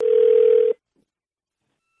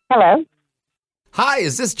Hello? Hi,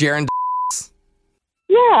 is this Jaron?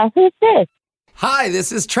 Yeah, who's this? Hi,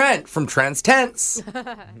 this is Trent from Trent's Tents.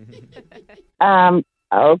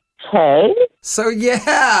 Okay. So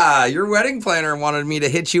yeah, your wedding planner wanted me to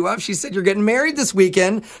hit you up. She said you're getting married this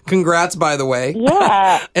weekend. Congrats, by the way.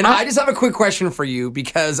 Yeah. And I just have a quick question for you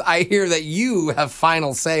because I hear that you have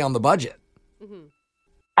final say on the budget.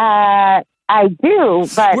 I do,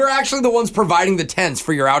 but... We're actually the ones providing the tents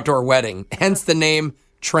for your outdoor wedding, hence the name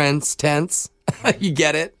Trent's Tents. You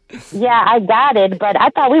get it? Yeah, I got it, but I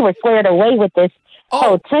thought we were squared away with this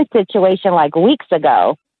whole tent situation like weeks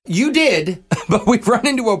ago. You did, but we've run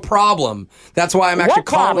into a problem. That's why I'm actually What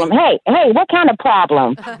problem? calling. Hey, what kind of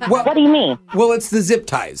problem? What do you mean? Well, it's the zip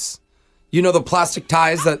ties. You know, the plastic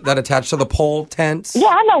ties that attach to the pole tents? Yeah,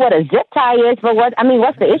 I know what a zip tie is, but what's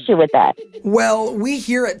the issue with that? Well, we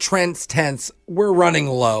here at Trent's Tents, we're running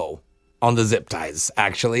low on the zip ties,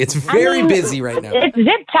 actually. It's very busy right now. It's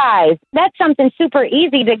zip ties. That's something super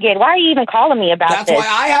easy to get. Why are you even calling me about That's this? why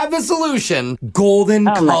I have the solution.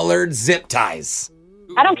 Golden-colored zip ties.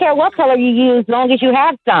 I don't care what color you use, as long as you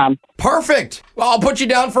have some. Perfect. Well, I'll put you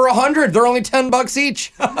down for 100. They're only $10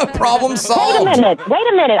 each. Problem solved. Wait a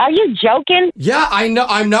minute. Are you joking? Yeah, I know.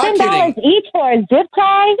 I'm not $10 kidding. each for a zip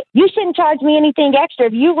tie? You shouldn't charge me anything extra.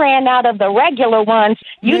 If you ran out of the regular ones,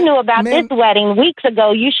 you knew about this wedding weeks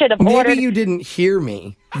ago. You should have ordered. Maybe you didn't hear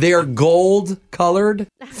me. They are gold-colored,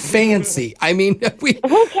 fancy. I mean,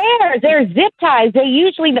 Who cares? They're zip ties.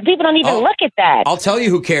 People don't even look at that. I'll tell you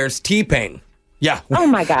who cares. T-Pain. Yeah. Oh,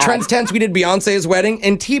 my God. Trent's Tents, we did Beyonce's wedding,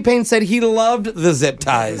 and T-Pain said he loved the zip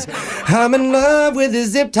ties. I'm in love with the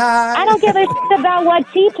zip ties. I don't give a shit about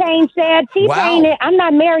what T-Pain said. T-Pain, I'm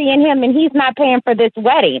not marrying him, and he's not paying for this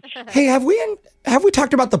wedding. Hey, have we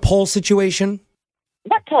talked about the pole situation?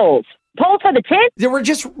 What poles? Poles for the tent? Yeah,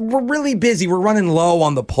 we're really busy. We're running low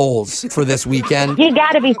on the poles for this weekend. You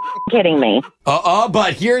gotta be kidding me.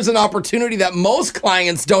 But here's an opportunity that most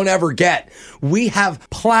clients don't ever get. We have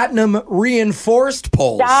platinum reinforced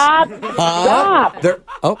poles. Stop.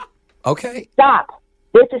 Okay. Stop.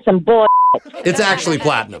 This is some bull. It's actually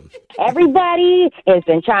platinum. Everybody has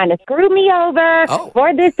been trying to screw me over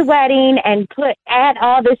for this wedding and add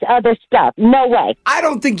all this other stuff. No way. I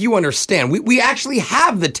don't think you understand. We actually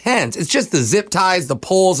have the tents. It's just the zip ties, the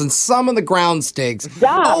poles, and some of the ground stakes.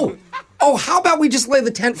 Stop. How about we just lay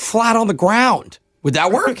the tent flat on the ground? Would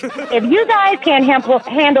that work? If you guys can't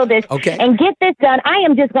handle this and get this done, I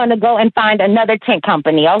am just going to go and find another tent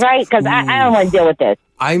company, all right? Because I don't want to deal with this.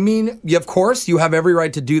 I mean, of course, you have every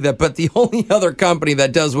right to do that, but the only other company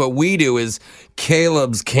that does what we do is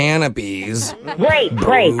Caleb's Canopies.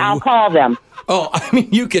 Great. I'll call them. I mean,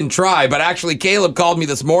 you can try, but actually Caleb called me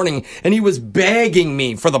this morning, and he was begging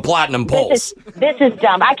me for the platinum poles. This is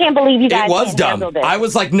dumb. I can't believe you guys can't handle this. I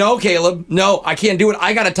was like, no, Caleb, no, I can't do it.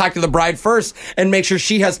 I got to talk to the bride first and make sure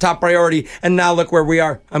she has top priority. And now look where we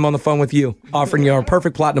are. I'm on the phone with you, offering you our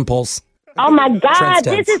perfect platinum poles. Oh, my God,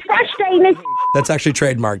 this is frustrating. That's actually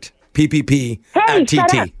trademarked. PPP at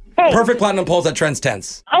TT. Hey. Perfect platinum poles at Trent's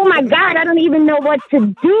Tents. Oh, my God. I don't even know what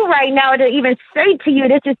to do right now to even say to you.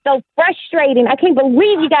 This is so frustrating. I can't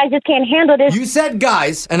believe you guys just can't handle this. You said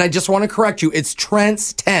guys, and I just want to correct you. It's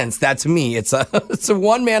Trent's Tents. That's me. It's a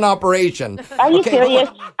one-man operation. Are you serious?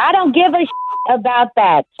 I don't give a about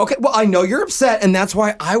that. Okay, well, I know you're upset, and that's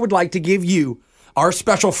why I would like to give you our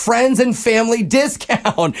special friends and family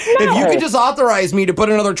discount. No. If you could just authorize me to put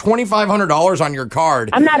another $2,500 on your card.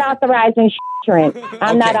 I'm not authorizing Trent.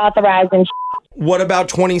 I'm not authorizing What about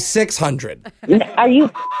 $2,600? Are you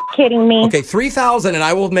kidding me? Okay, $3,000 and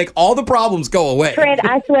I will make all the problems go away. Trent,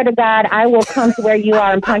 I swear to God, I will come to where you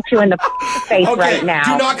are and punch you in the face right now.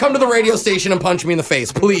 Do not come to the radio station and punch me in the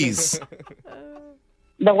face, please.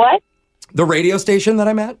 The what? The radio station that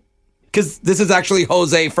I'm at? Because this is actually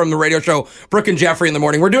Jose from the radio show Brooke and Jeffrey in the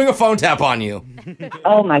Morning. We're doing a phone tap on you.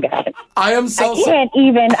 Oh, my God. I am so I can't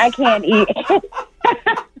even.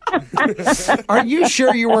 Are you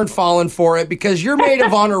sure you weren't falling for it? Because your maid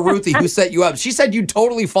of honor, Ruthie, who set you up, she said you'd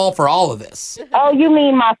totally fall for all of this. Oh, you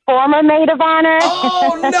mean my former maid of honor?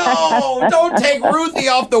 Oh, no. Don't take Ruthie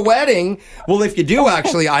off the wedding. Well, if you do,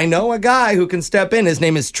 actually, I know a guy who can step in. His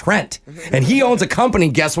name is Trent, and he owns a company.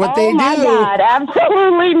 Guess what they do? Oh, my God.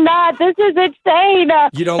 Absolutely not. This is insane.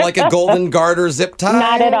 You don't like a golden garter zip tie?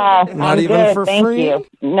 Not at all. Not even good. for Thank free? You.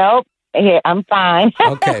 Nope. Here, I'm fine.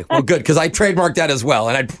 Okay, well, good, because I trademarked that as well,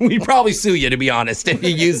 and we'd probably sue you, to be honest, if you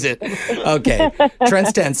use it. Okay,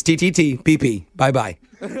 Trent's Tents, TTT, PP. Bye-bye.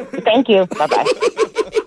 Thank you. Bye-bye.